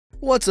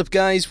What's up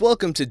guys,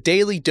 welcome to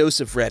Daily Dose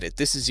of Reddit.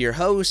 This is your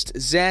host,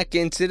 Zach,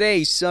 and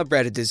today's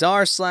subreddit is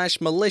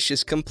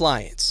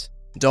r/MaliciousCompliance.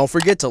 Don't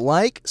forget to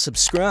like,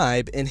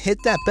 subscribe, and hit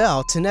that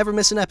bell to never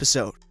miss an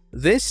episode.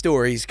 This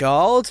story's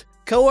called,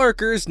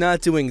 Coworkers Not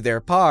Doing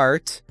Their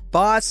Part,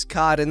 Boss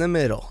Caught in the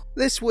Middle.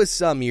 This was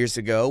some years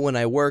ago when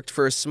I worked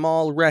for a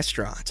small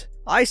restaurant.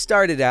 I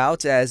started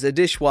out as a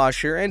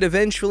dishwasher and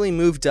eventually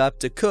moved up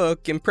to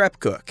cook and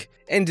prep cook.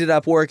 Ended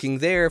up working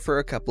there for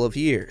a couple of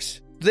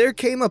years. There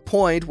came a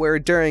point where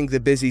during the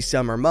busy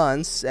summer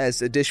months,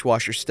 as a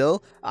dishwasher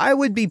still, I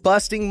would be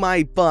busting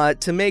my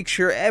butt to make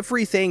sure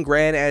everything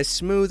ran as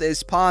smooth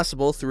as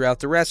possible throughout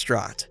the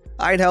restaurant.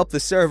 I'd help the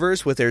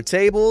servers with their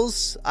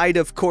tables, I'd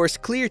of course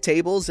clear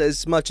tables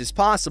as much as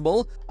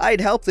possible,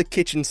 I'd help the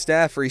kitchen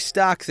staff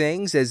restock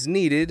things as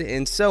needed,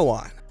 and so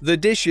on. The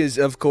dishes,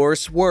 of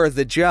course, were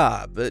the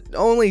job, but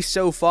only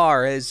so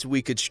far as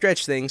we could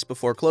stretch things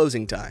before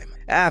closing time.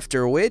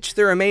 After which,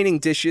 the remaining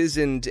dishes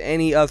and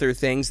any other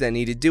things that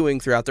needed doing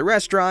throughout the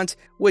restaurant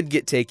would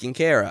get taken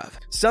care of.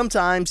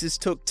 Sometimes this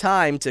took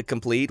time to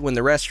complete when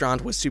the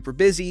restaurant was super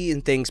busy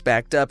and things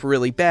backed up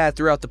really bad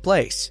throughout the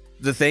place.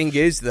 The thing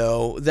is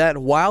though, that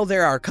while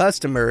there are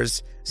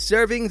customers,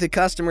 serving the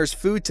customers'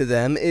 food to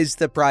them is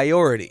the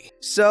priority.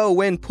 So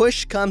when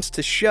push comes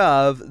to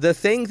shove, the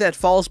thing that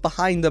falls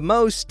behind the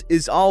most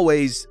is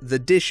always the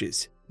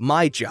dishes.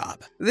 My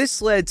job.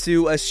 This led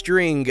to a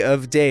string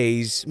of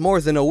days, more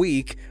than a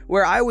week,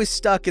 where I was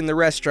stuck in the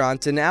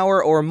restaurant an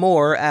hour or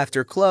more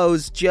after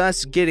close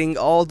just getting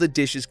all the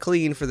dishes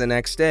clean for the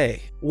next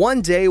day.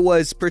 One day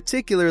was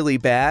particularly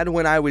bad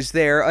when I was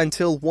there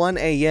until 1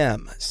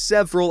 a.m.,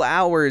 several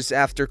hours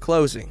after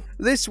closing.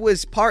 This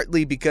was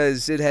partly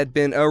because it had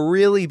been a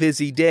really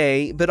busy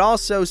day, but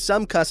also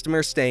some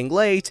customers staying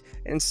late,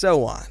 and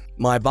so on.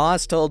 My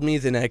boss told me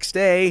the next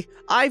day,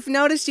 "I've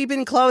noticed you've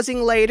been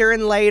closing later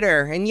and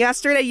later, and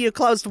yesterday you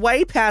closed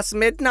way past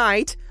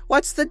midnight.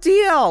 What's the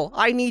deal?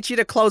 I need you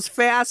to close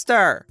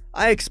faster."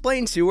 I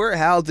explained to her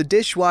how the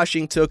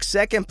dishwashing took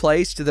second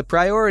place to the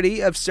priority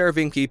of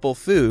serving people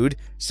food,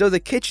 so the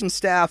kitchen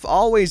staff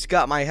always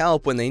got my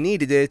help when they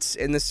needed it,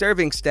 and the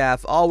serving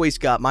staff always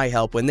got my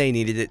help when they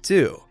needed it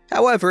too.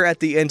 However,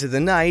 at the end of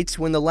the night,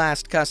 when the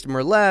last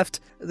customer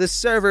left, the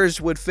servers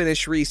would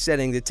finish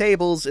resetting the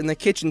tables and the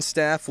kitchen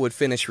staff would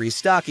finish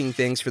restocking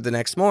things for the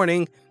next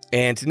morning,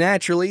 and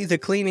naturally, the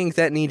cleaning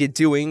that needed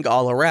doing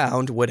all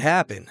around would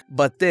happen.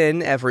 But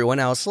then everyone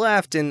else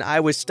left and I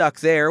was stuck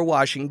there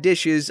washing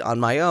dishes on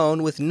my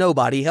own with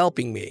nobody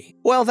helping me.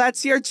 "Well,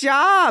 that's your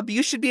job.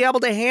 You should be able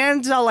to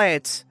handle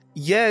it."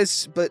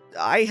 Yes, but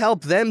I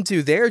help them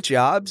do their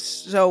jobs,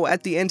 so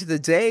at the end of the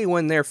day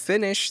when they're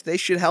finished, they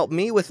should help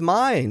me with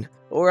mine.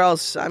 Or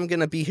else I'm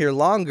gonna be here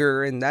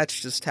longer and that's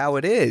just how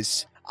it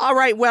is.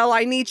 "Alright, well,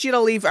 I need you to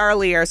leave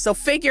earlier, so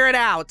figure it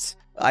out."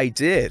 I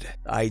did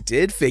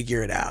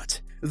figure it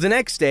out. The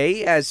next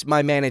day, as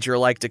my manager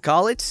liked to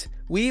call it,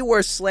 we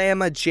were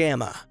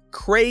slamma-jamma.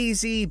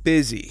 Crazy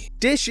busy.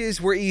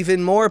 Dishes were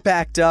even more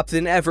backed up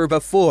than ever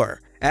before.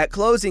 At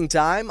closing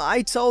time,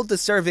 I told the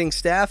serving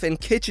staff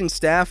and kitchen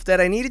staff that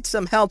I needed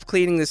some help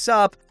cleaning this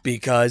up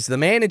because the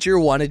manager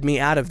wanted me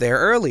out of there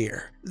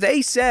earlier.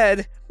 They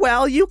said,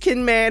 "Well, you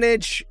can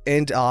manage,"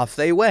 and off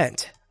they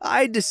went.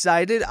 I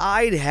decided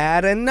I'd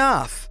had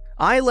enough.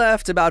 I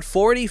left about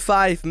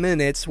 45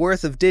 minutes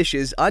worth of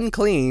dishes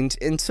uncleaned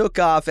and took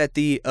off at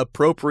the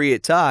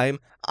appropriate time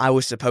I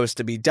was supposed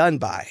to be done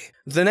by.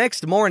 The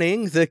next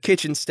morning, the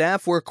kitchen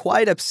staff were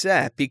quite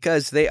upset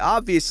because they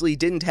obviously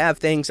didn't have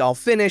things all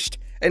finished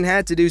and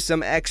had to do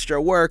some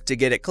extra work to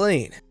get it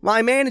clean.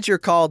 My manager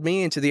called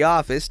me into the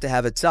office to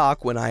have a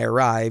talk when I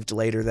arrived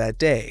later that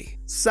day.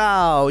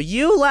 "So,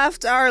 you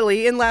left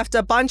early and left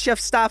a bunch of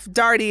stuff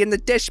dirty in the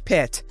dish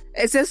pit.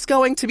 Is this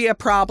going to be a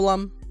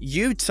problem?"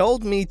 "You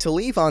told me to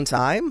leave on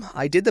time.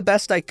 I did the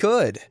best I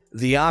could.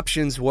 The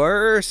options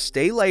were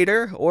stay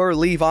later or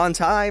leave on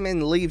time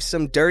and leave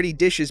some dirty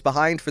dishes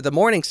behind for the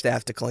morning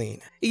staff to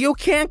clean." "You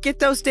can't get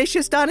those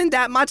dishes done in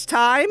that much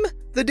time?"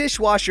 "The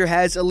dishwasher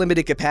has a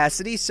limited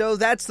capacity, so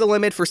that's the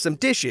limit for some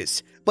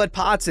dishes. But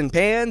pots and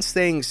pans,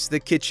 things the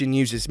kitchen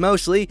uses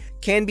mostly,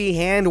 can be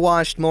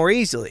hand-washed more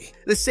easily.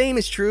 The same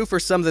is true for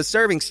some of the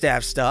serving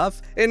staff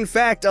stuff. In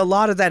fact, a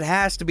lot of that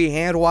has to be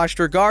hand-washed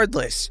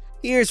regardless.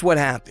 Here's what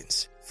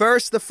happens.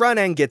 First, the front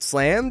end gets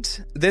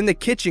slammed, then the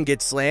kitchen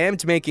gets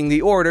slammed, making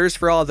the orders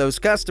for all those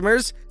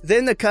customers,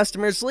 then the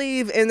customers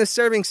leave and the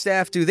serving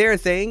staff do their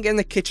thing and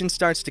the kitchen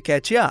starts to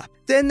catch up.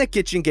 Then the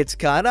kitchen gets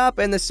caught up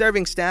and the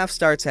serving staff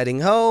starts heading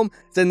home,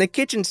 then the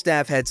kitchen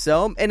staff heads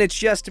home, and it's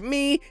just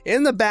me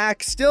in the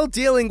back still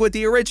dealing with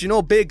the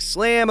original big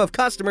slam of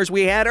customers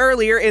we had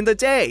earlier in the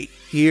day.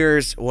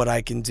 Here's what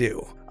I can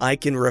do. I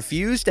can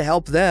refuse to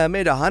help them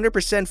and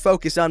 100%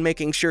 focus on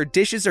making sure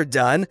dishes are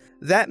done.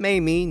 That may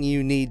mean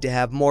you need to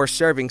have more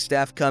serving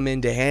staff come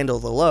in to handle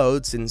the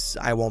load since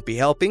I won't be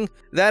helping.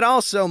 That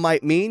also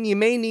might mean you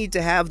may need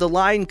to have the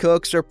line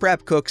cooks or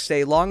prep cooks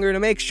stay longer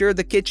to make sure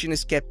the kitchen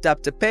is kept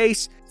up to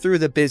pace through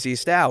the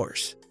busiest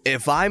hours.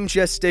 If I'm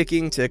just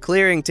sticking to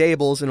clearing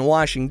tables and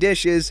washing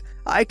dishes,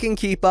 I can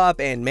keep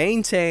up and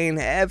maintain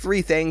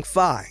everything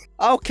fine.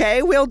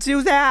 Okay, we'll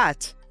do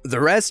that.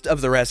 The rest of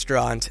the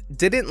restaurant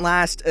didn't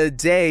last a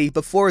day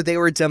before they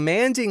were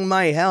demanding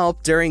my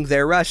help during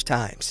their rush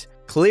times.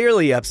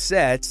 Clearly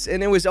upset,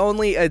 and it was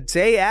only a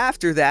day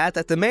after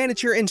that the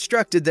manager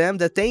instructed them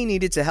that they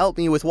needed to help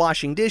me with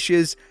washing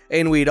dishes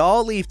and we'd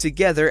all leave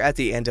together at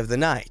the end of the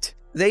night.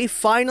 They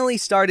finally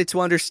started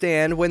to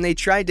understand when they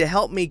tried to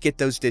help me get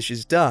those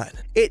dishes done.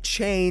 It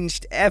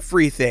changed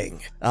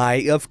everything.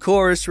 I, of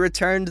course,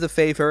 returned the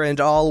favor and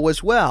all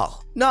was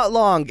well. Not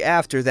long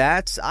after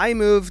that, I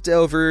moved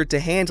over to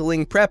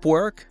handling prep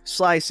work,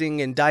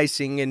 slicing and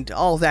dicing and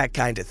all that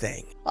kind of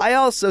thing. I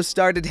also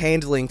started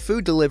handling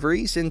food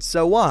deliveries and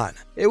so on.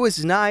 It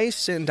was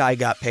nice and I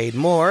got paid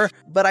more,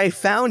 but I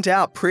found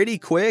out pretty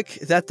quick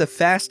that the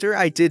faster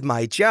I did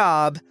my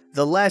job,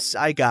 the less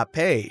I got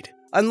paid.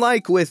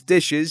 Unlike with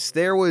dishes,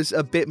 there was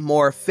a bit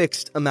more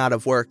fixed amount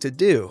of work to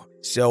do,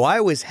 so I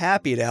was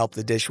happy to help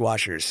the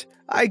dishwashers.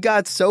 I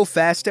got so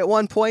fast at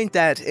one point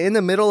that in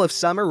the middle of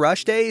summer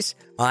rush days,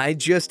 I'd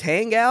just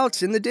hang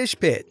out in the dish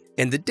pit,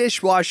 and the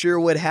dishwasher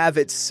would have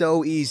it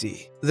so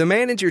easy. The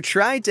manager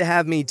tried to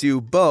have me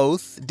do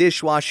both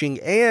dishwashing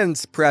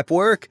and prep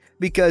work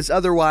because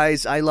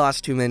otherwise I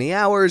lost too many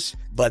hours,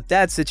 but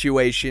that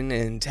situation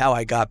and how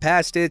I got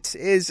past it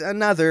is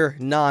another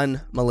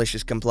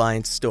non-malicious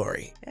compliance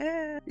story.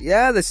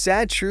 Yeah, the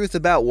sad truth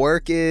about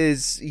work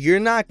is you're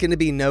not going to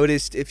be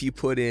noticed if you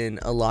put in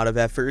a lot of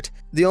effort.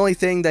 The only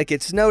thing that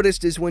gets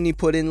noticed is when you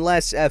put in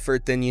less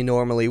effort than you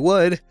normally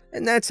would,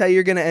 and that's how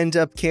you're going to end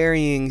up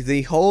carrying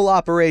the whole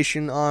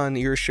operation on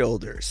your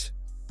shoulders.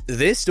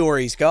 This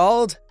story's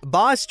called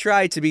Boss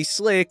Tried to Be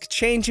Slick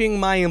Changing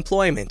My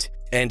Employment.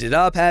 Ended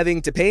up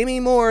having to pay me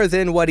more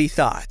than what he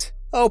thought.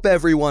 Hope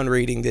everyone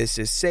reading this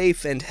is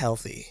safe and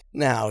healthy.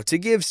 Now, to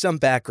give some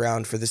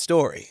background for the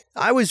story.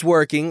 I was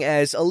working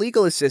as a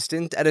legal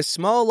assistant at a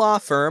small law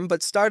firm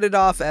but started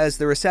off as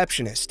the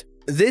receptionist.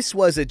 This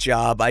was a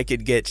job I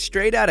could get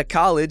straight out of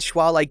college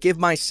while I give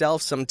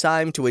myself some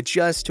time to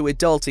adjust to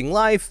adulting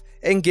life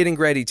and getting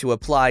ready to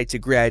apply to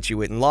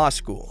graduate in law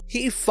school.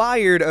 He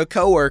fired a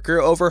coworker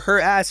over her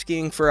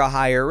asking for a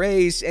higher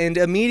raise and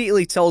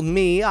immediately told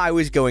me I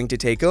was going to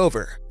take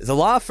over. The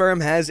law firm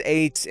has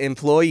 8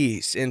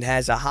 employees and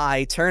has a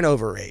high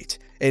turnover rate,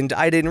 and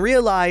I didn't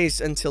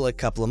realize until a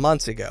couple of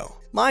months ago.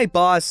 My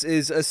boss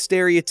is a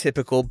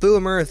stereotypical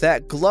boomer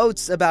that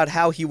gloats about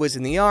how he was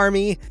in the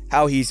army,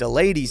 how he's a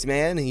ladies'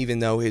 man even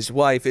though his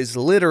wife is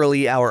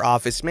literally our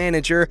office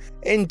manager,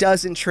 and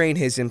doesn't train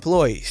his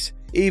employees,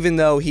 even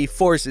though he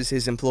forces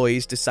his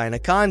employees to sign a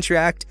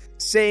contract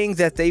saying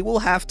that they will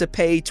have to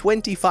pay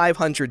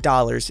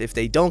 $2,500 if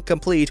they don't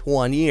complete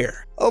 1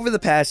 year. Over the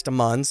past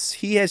months,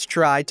 he has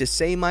tried to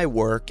say my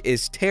work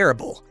is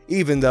terrible,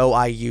 even though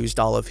I used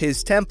all of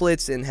his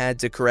templates and had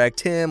to correct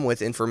him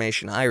with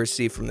information I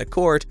received from the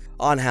court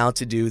on how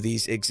to do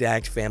these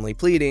exact family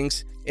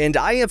pleadings, and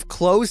I have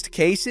closed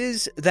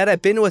cases that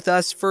have been with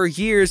us for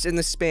years in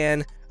the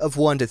span of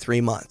 1 to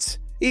 3 months.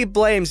 He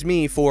blames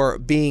me for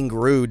being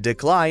rude to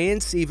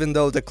clients, even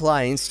though the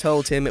clients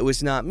told him it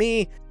was not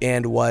me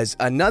and was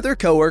another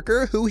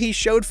coworker who he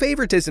showed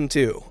favoritism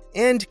to,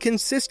 and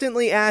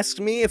consistently asked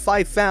me if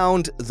I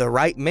found the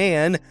right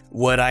man,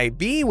 would I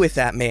be with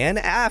that man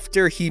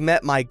after he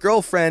met my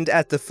girlfriend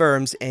at the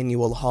firm's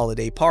annual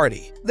holiday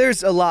party.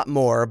 There's a lot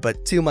more,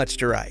 but too much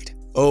to write.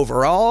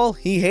 Overall,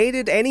 he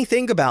hated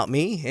anything about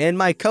me, and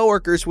my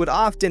coworkers would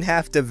often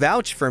have to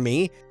vouch for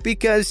me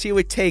because he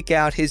would take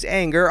out his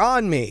anger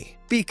on me.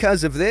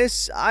 Because of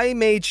this, I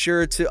made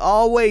sure to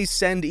always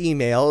send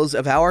emails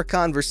of our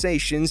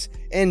conversations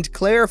and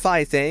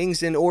clarify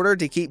things in order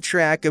to keep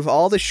track of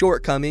all the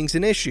shortcomings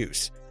and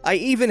issues. I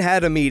even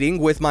had a meeting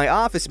with my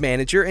office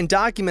manager and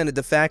documented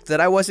the fact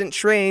that I wasn't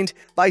trained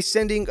by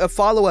sending a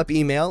follow-up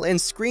email and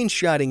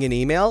screenshotting an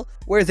email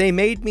where they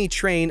made me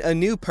train a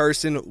new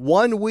person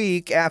 1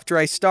 week after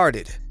I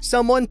started.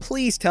 Someone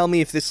please tell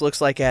me if this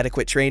looks like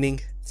adequate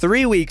training.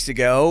 3 weeks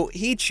ago,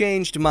 he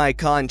changed my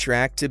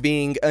contract to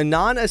being a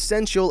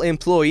non-essential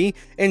employee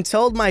and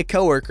told my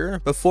coworker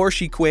before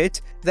she quit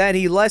that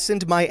he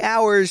lessened my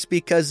hours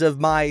because of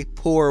my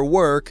poor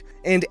work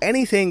and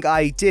anything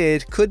I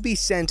did could be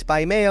sent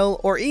by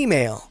mail or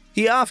email.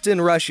 He often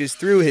rushes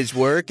through his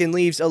work and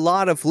leaves a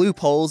lot of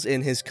loopholes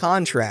in his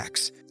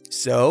contracts.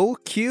 So,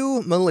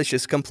 cue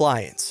malicious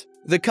compliance.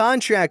 The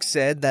contract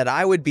said that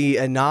I would be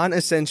a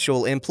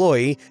non-essential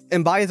employee,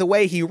 and by the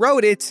way he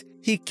wrote it,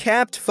 he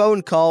capped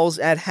phone calls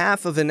at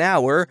half of an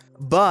hour,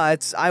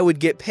 but I would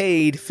get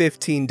paid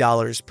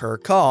 $15 per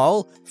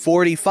call,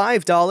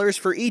 $45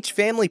 for each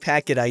family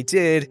packet I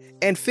did,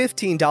 and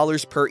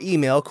 $15 per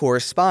email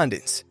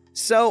correspondence.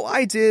 So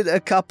I did a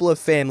couple of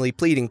family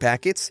pleading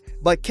packets,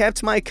 but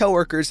kept my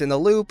coworkers in the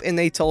loop, and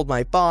they told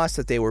my boss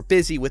that they were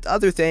busy with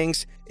other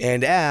things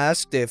and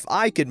asked if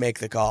I could make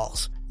the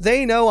calls.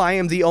 They know I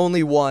am the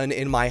only one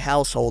in my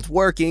household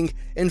working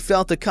and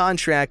felt the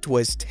contract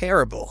was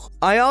terrible.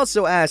 I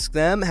also asked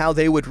them how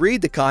they would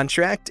read the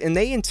contract and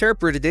they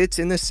interpreted it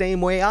in the same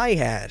way I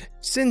had.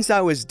 Since I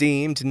was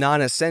deemed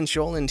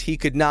non-essential and he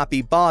could not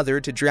be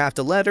bothered to draft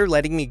a letter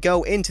letting me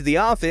go into the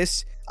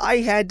office, I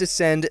had to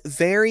send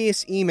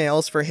various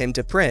emails for him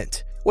to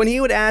print. When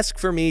he would ask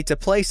for me to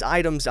place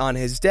items on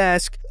his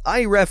desk,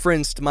 I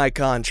referenced my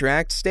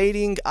contract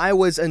stating I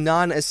was a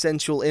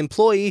non-essential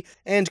employee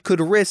and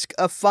could risk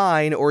a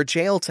fine or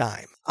jail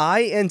time.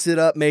 I ended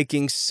up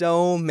making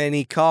so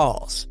many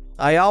calls.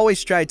 I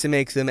always tried to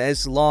make them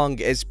as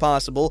long as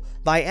possible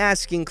by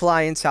asking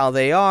clients how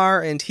they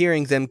are and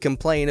hearing them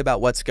complain about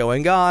what's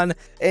going on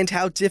and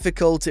how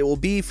difficult it will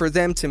be for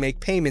them to make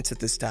payments at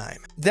this time.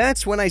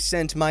 That's when I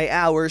sent my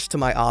hours to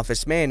my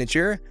office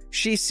manager.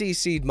 She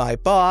CC'd my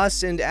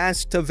boss and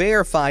asked to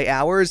verify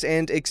hours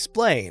and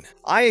explain.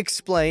 I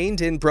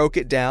explained and broke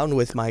it down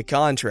with my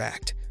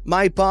contract.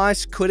 My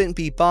boss couldn't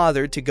be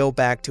bothered to go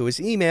back to his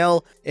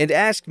email and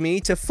asked me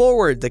to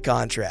forward the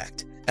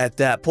contract. At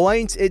that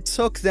point, it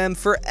took them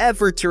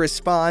forever to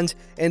respond,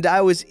 and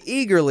I was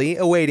eagerly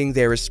awaiting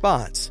their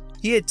response.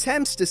 He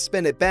attempts to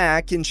spin it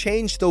back and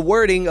change the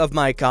wording of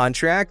my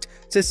contract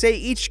to say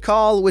each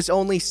call was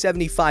only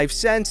 75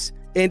 cents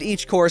and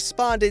each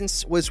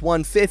correspondence was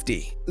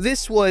 $150.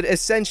 This would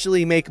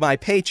essentially make my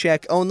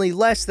paycheck only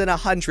less than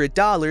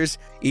 $100,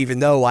 even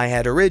though I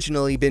had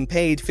originally been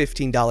paid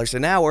 $15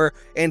 an hour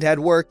and had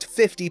worked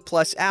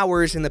 50+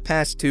 hours in the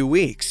past 2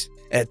 weeks.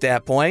 At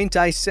that point,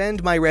 I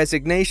send my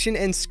resignation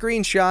and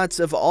screenshots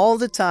of all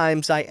the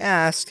times I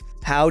asked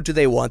how do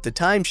they want the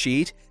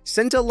timesheet,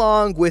 sent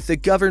along with the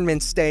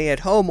government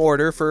stay-at-home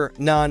order for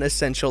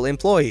non-essential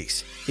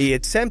employees. He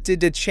attempted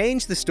to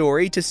change the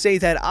story to say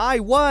that I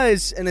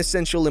was an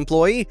essential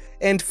employee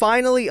and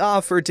finally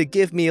offered to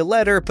give me a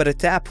letter, but at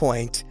that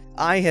point,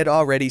 I had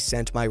already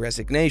sent my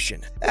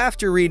resignation.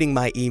 After reading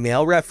my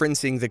email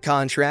referencing the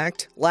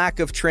contract, lack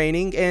of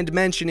training, and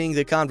mentioning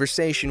the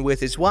conversation with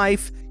his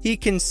wife, he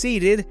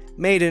conceded,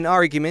 made an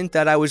argument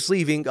that I was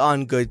leaving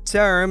on good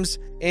terms,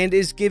 and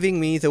is giving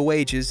me the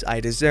wages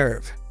I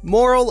deserve.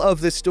 Moral of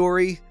the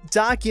story: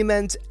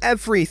 document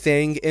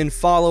everything and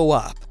follow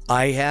up.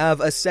 I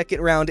have a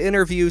second round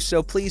interview,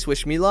 so please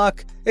wish me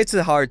luck. It's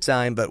a hard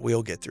time, but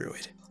we'll get through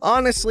it.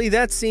 Honestly,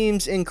 that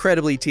seems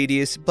incredibly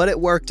tedious, but it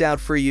worked out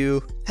for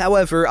you.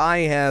 However, I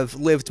have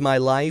lived my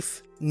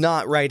life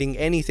not writing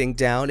anything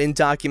down and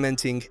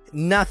documenting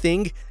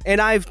nothing, and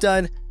I've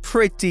done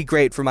pretty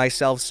great for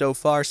myself so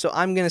far, so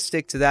I'm gonna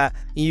stick to that.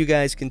 You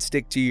guys can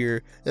stick to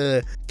your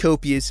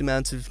copious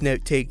amounts of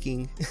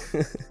note-taking.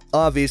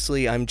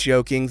 Obviously, I'm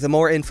joking. The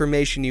more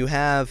information you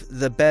have,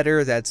 the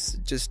better. That's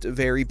just a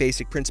very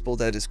basic principle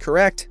that is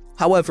correct.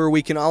 However,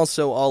 we can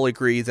also all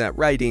agree that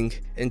writing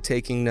and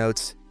taking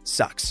notes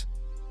sucks.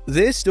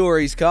 This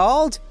story's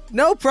called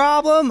 "No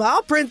Problem,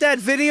 I'll print that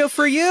video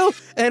for you,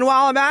 and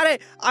while I'm at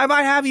it, I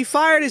might have you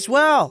fired as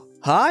well."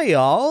 Hi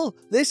y'all,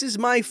 this is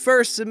my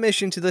first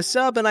submission to the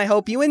sub and I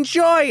hope you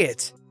enjoy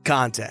it.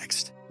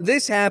 Context: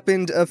 this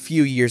happened a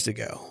few years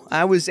ago.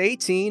 I was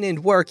 18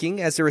 and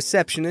working as a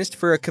receptionist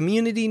for a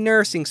community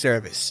nursing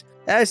service.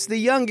 As the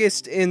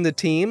youngest in the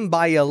team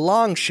by a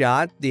long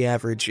shot, the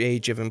average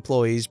age of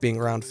employees being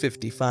around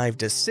 55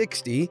 to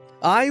 60,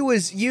 I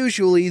was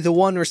usually the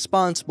one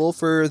responsible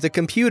for the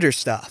computer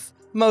stuff.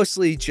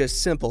 Mostly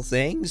just simple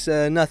things,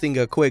 nothing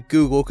a quick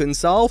Google can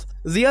solve.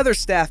 The other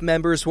staff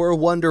members were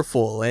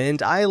wonderful,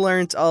 and I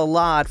learned a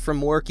lot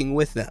from working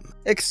with them.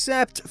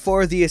 Except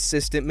for the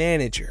assistant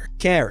manager,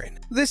 Karen.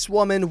 This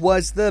woman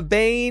was the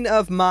bane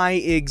of my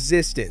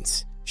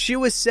existence. She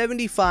was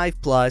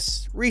 75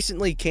 plus,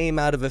 recently came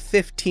out of a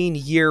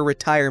 15-year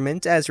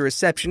retirement as a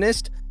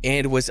receptionist,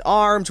 and was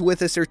armed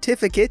with a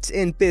certificate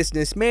in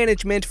business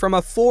management from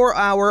a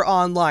 4-hour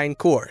online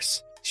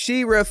course.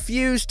 She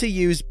refused to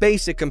use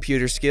basic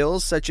computer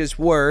skills such as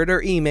Word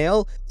or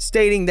email,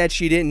 stating that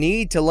she didn't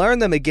need to learn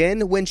them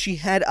again when she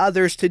had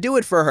others to do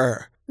it for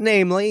her,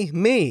 namely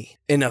me.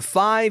 In a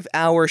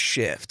 5-hour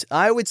shift,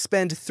 I would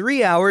spend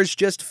 3 hours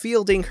just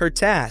fielding her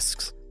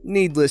tasks.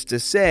 Needless to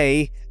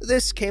say,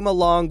 this came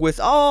along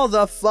with all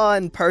the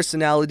fun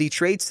personality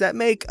traits that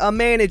make a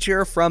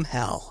manager from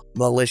hell.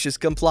 Malicious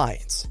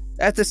compliance.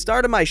 At the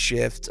start of my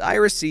shift, I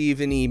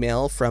receive an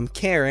email from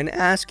Karen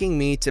asking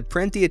me to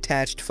print the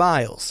attached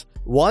files.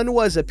 One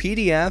was a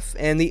PDF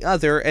and the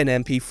other an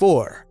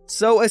MP4.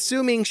 So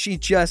assuming she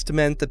just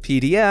meant the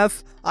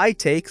PDF, I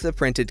take the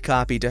printed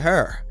copy to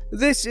her.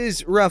 This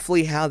is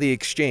roughly how the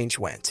exchange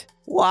went.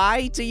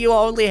 "Why do you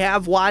only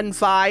have one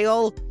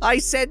file? I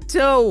said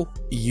 2.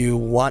 "You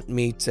want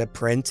me to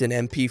print an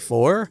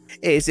MP4?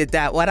 "Isn't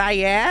that what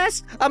I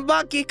asked? A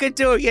monkey could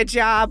do your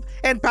job,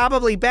 and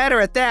probably better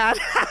at that."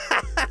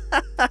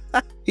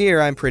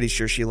 Here, I'm pretty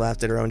sure she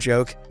laughed at her own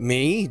joke.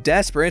 Me?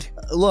 Desperate?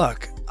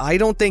 "Look, I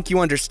don't think you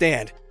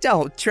understand."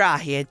 "Don't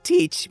try and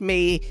teach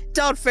me.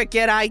 Don't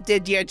forget I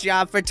did your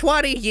job for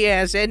 20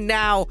 years, and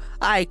now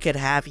I could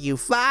have you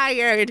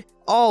fired."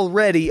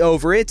 Already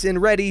over it and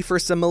ready for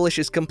some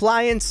malicious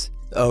compliance,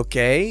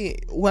 Okay,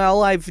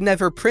 well, I've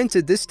never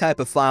printed this type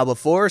of file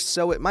before,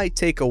 so it might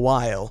take a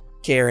while.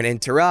 Karen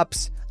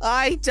interrupts.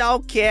 I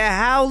don't care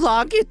how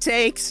long it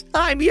takes.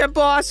 I'm your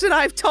boss and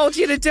I've told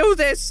you to do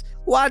this.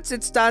 Once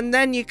it's done,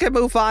 then you can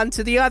move on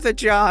to the other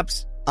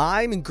jobs.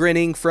 I'm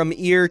grinning from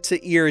ear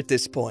to ear at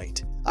this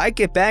point. I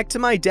get back to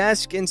my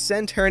desk and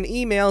send her an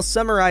email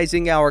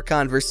summarizing our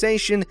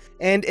conversation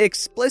and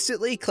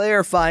explicitly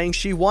clarifying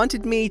she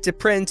wanted me to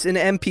print an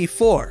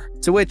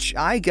MP4, to which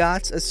I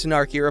got a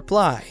snarky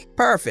reply.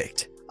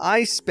 Perfect.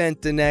 I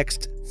spent the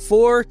next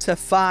 4 to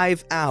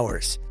 5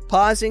 hours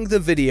pausing the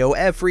video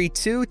every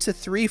 2 to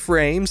 3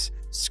 frames,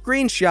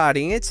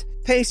 screenshotting it,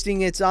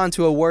 pasting it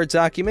onto a Word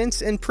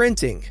document, and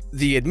printing.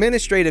 The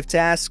administrative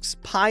tasks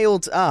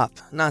piled up,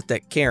 not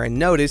that Karen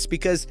noticed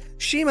because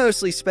she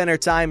mostly spent her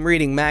time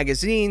reading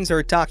magazines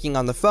or talking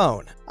on the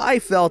phone. I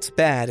felt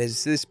bad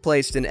as this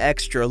placed an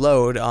extra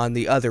load on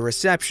the other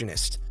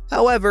receptionist.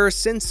 However,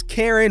 since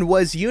Karen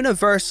was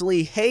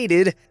universally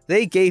hated,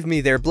 they gave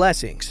me their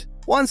blessings.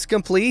 Once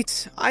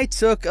complete, I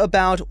took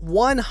about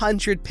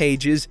 100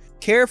 pages,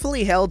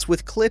 carefully held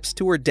with clips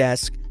to her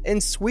desk,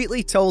 and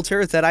sweetly told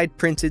her that I'd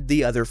printed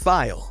the other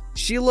file.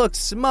 She looked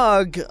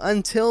smug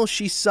until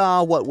she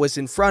saw what was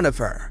in front of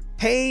her.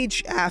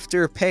 Page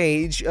after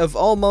page of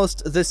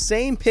almost the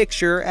same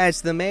picture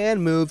as the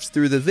man moves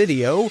through the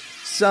video,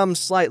 some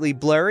slightly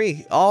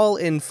blurry, all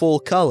in full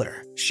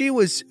color. She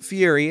was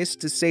furious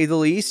to say the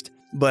least,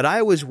 but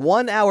I was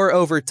 1 hour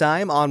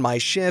overtime on my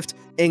shift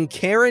and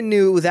Karen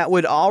knew that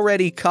would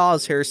already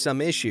cause her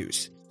some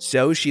issues,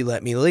 so she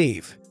let me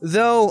leave.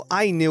 Though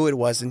I knew it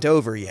wasn't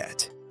over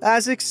yet.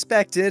 As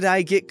expected,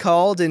 I get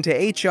called into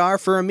HR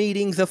for a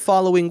meeting the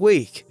following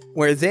week,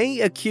 where they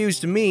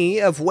accused me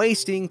of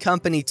wasting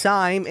company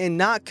time and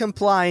not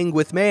complying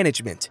with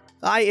management.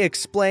 I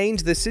explained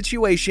the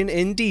situation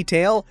in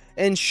detail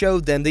and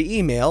showed them the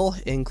email,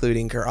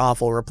 including her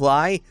awful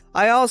reply.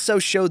 I also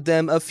showed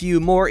them a few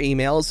more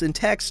emails and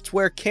texts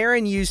where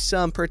Karen used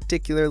some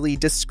particularly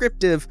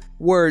descriptive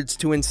words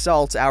to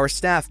insult our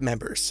staff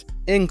members,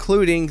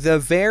 including the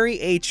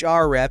very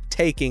HR rep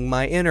taking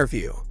my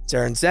interview.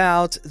 Turns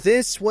out,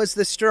 this was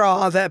the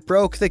straw that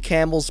broke the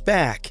camel's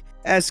back,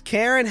 as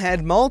Karen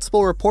had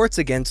multiple reports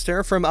against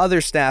her from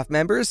other staff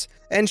members,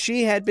 and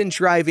she had been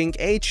driving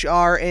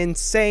HR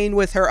insane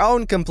with her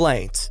own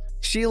complaints.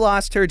 She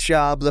lost her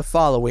job the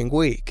following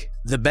week.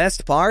 The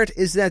best part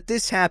is that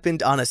this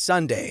happened on a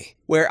Sunday,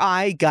 where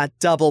I got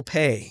double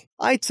pay.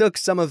 I took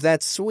some of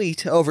that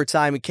sweet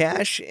overtime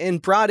cash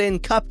and brought in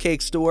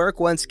cupcakes to work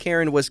once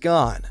Karen was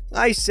gone.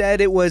 I said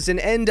it was an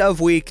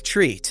end-of-week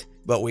treat,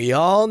 but we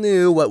all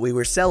knew what we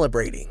were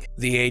celebrating.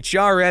 The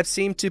HR rep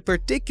seemed to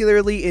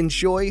particularly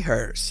enjoy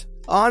hers.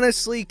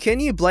 Honestly, can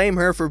you blame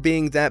her for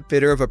being that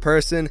bitter of a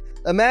person?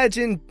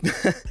 Imagine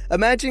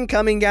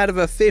coming out of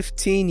a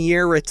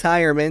 15-year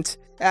retirement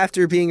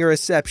after being a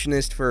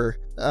receptionist for,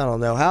 I don't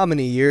know how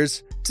many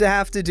years, to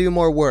have to do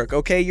more work,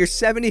 okay? You're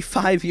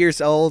 75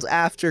 years old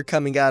after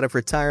coming out of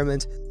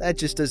retirement. That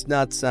just does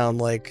not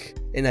sound like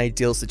an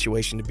ideal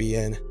situation to be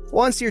in.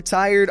 Once you're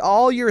tired,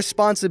 all your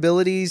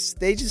responsibilities,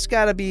 they just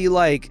gotta be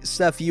like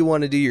stuff you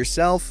want to do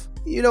yourself.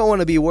 You don't want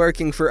to be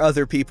working for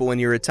other people when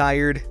you're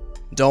retired.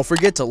 Don't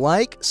forget to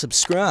like,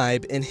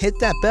 subscribe, and hit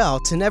that bell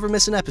to never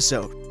miss an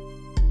episode.